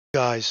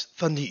Guys,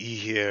 Thunder E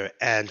here,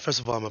 and first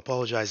of all, I'm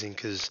apologizing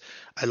because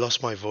I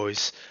lost my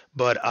voice.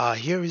 But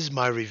here is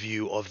my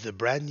review of the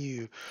brand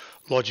new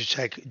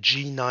Logitech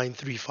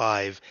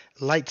G935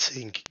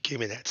 LightSync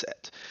gaming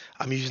headset.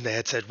 I'm using the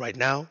headset right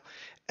now,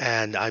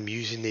 and I'm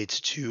using it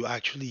to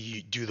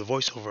actually do the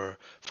voiceover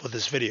for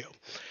this video.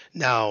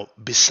 Now,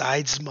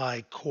 besides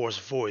my coarse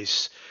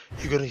voice,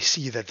 you're going to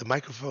see that the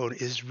microphone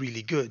is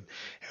really good,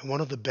 and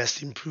one of the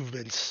best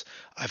improvements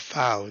I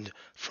found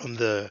from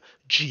the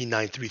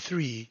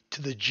G933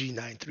 to the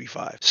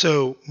G935.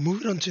 So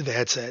moving on to the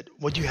headset,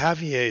 what you have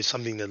here is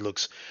something that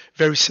looks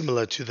very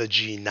similar to the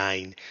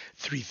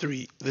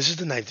G933. This is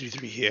the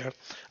 933 here.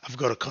 I've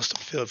got a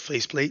custom filled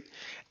faceplate,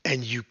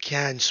 and you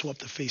can swap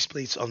the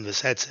faceplates on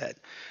this headset.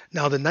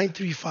 Now the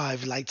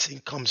 935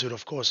 LightSync comes with,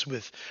 of course,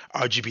 with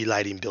RGB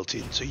lighting built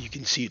in, so you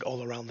can see it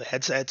all around the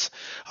headsets.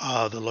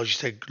 The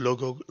Logitech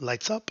logo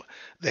lights up.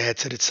 The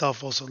headset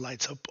itself also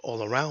lights up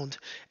all around,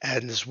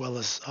 and as well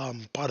as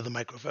part of the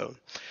microphone.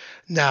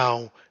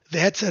 Now, the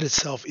headset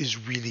itself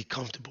is really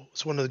comfortable.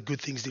 It's one of the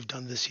good things they've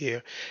done this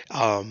year.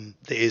 There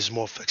is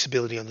more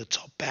flexibility on the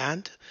top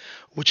band,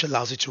 which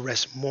allows it to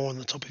rest more on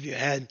the top of your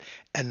head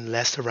and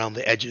less around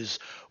the edges,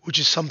 which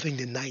is something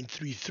the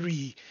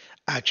 933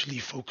 actually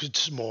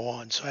focuses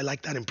more on. So I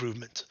like that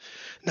improvement.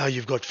 Now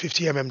you've got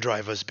 50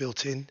 drivers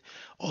built in,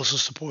 also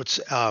supports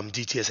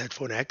DTS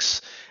Headphone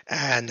X,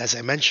 and as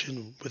I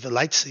mentioned with the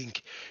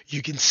LightSync,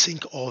 you can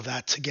sync all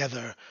that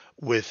together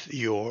with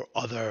your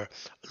other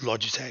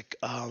Logitech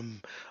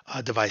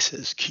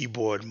devices,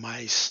 keyboard,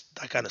 mice,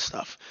 that kind of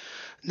stuff.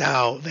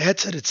 Now the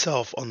headset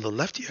itself, on the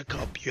left ear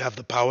cup, you have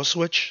the power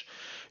switch.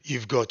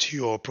 You've got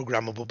your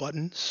programmable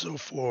buttons, so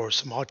for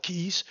some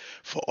hotkeys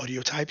for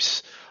audio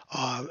types,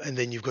 and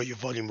then you've got your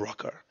volume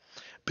rocker.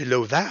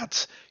 Below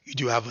that, you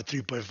do have a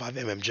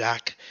 3.5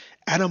 jack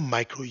and a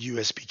micro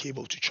USB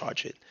cable to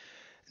charge it.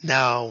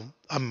 Now,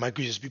 a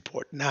micro USB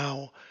port.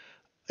 Now,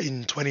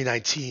 in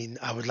 2019,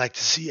 I would like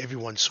to see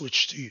everyone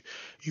switch to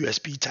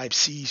USB Type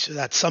C, so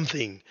that's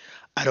something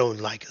I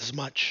don't like as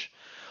much.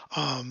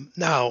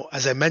 Now,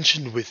 as I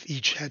mentioned with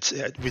each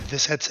headset, with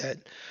this headset,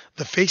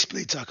 the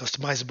faceplates are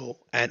customizable,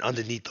 and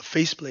underneath the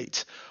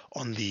faceplate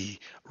on the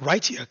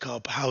right ear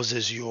cup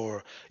houses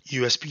your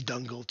USB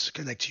dongle to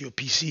connect to your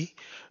PC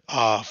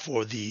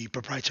for the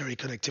proprietary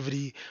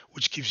connectivity,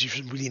 which gives you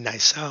some really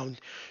nice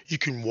sound. You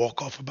can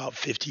walk off about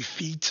 50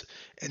 feet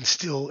and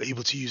still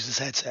able to use this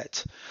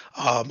headset.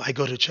 I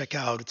got to check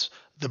out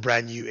the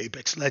brand new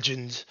Apex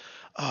Legends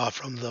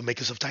from the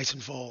makers of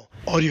Titanfall.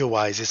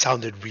 Audio-wise, it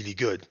sounded really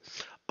good,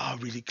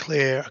 really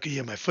clear. I could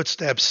hear my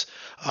footsteps.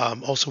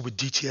 Also with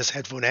DTS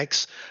Headphone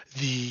X,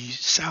 the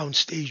sound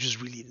stage was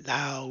really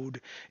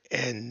loud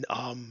and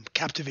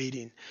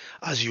captivating,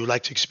 as you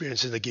like to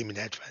experience in the gaming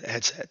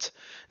headset.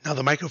 Now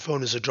the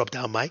microphone is a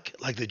drop-down mic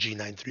like the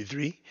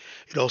G933.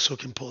 It also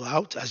can pull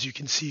out, as you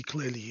can see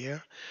clearly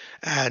here.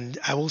 And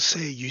I will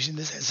say, using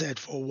this headset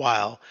for a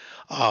while,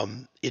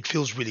 it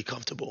feels really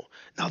comfortable.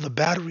 Now the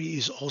battery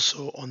is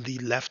also on the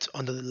left,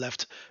 under the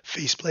left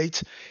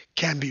faceplate,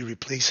 can be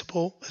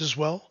replaceable as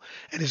well,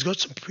 and it's got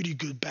some pretty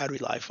good battery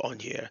life on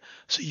here.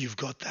 So you've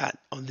got that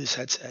on this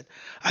headset.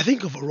 I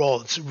think overall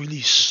it's a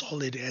really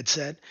solid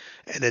headset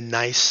and a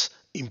nice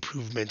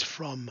improvement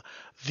from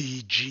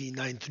the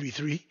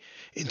G933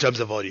 in terms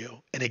of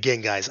audio. And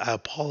again, guys, I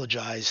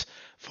apologize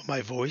for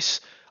my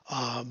voice,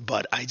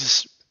 but I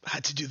just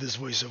had to do this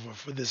voiceover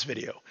for this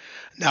video.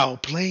 Now,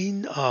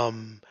 playing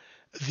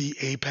the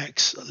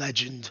Apex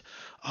Legend,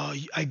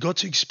 I got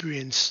to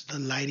experience the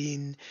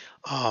lighting,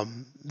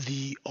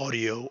 the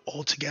audio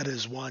all together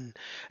as one.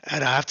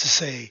 And I have to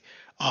say,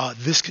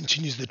 this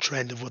continues the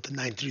trend of what the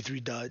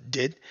 933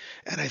 did,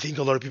 and I think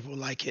a lot of people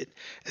like it,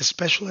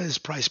 especially at its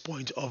price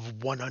point of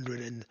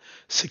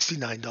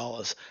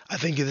 $169. I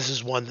think this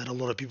is one that a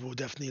lot of people would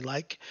definitely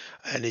like,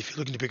 and if you're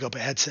looking to pick up a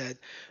headset,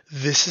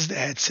 this is the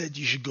headset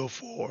you should go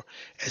for,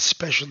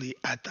 especially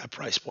at that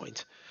price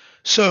point.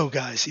 So,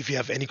 guys, if you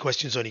have any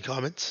questions or any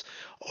comments,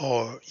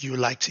 or you would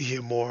like to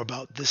hear more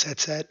about this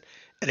headset,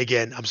 and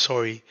again, I'm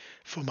sorry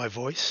for my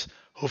voice.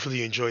 Hopefully,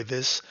 you enjoyed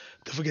this.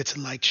 Don't forget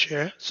to like,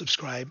 share,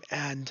 subscribe,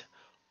 and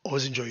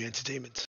always enjoy your entertainment.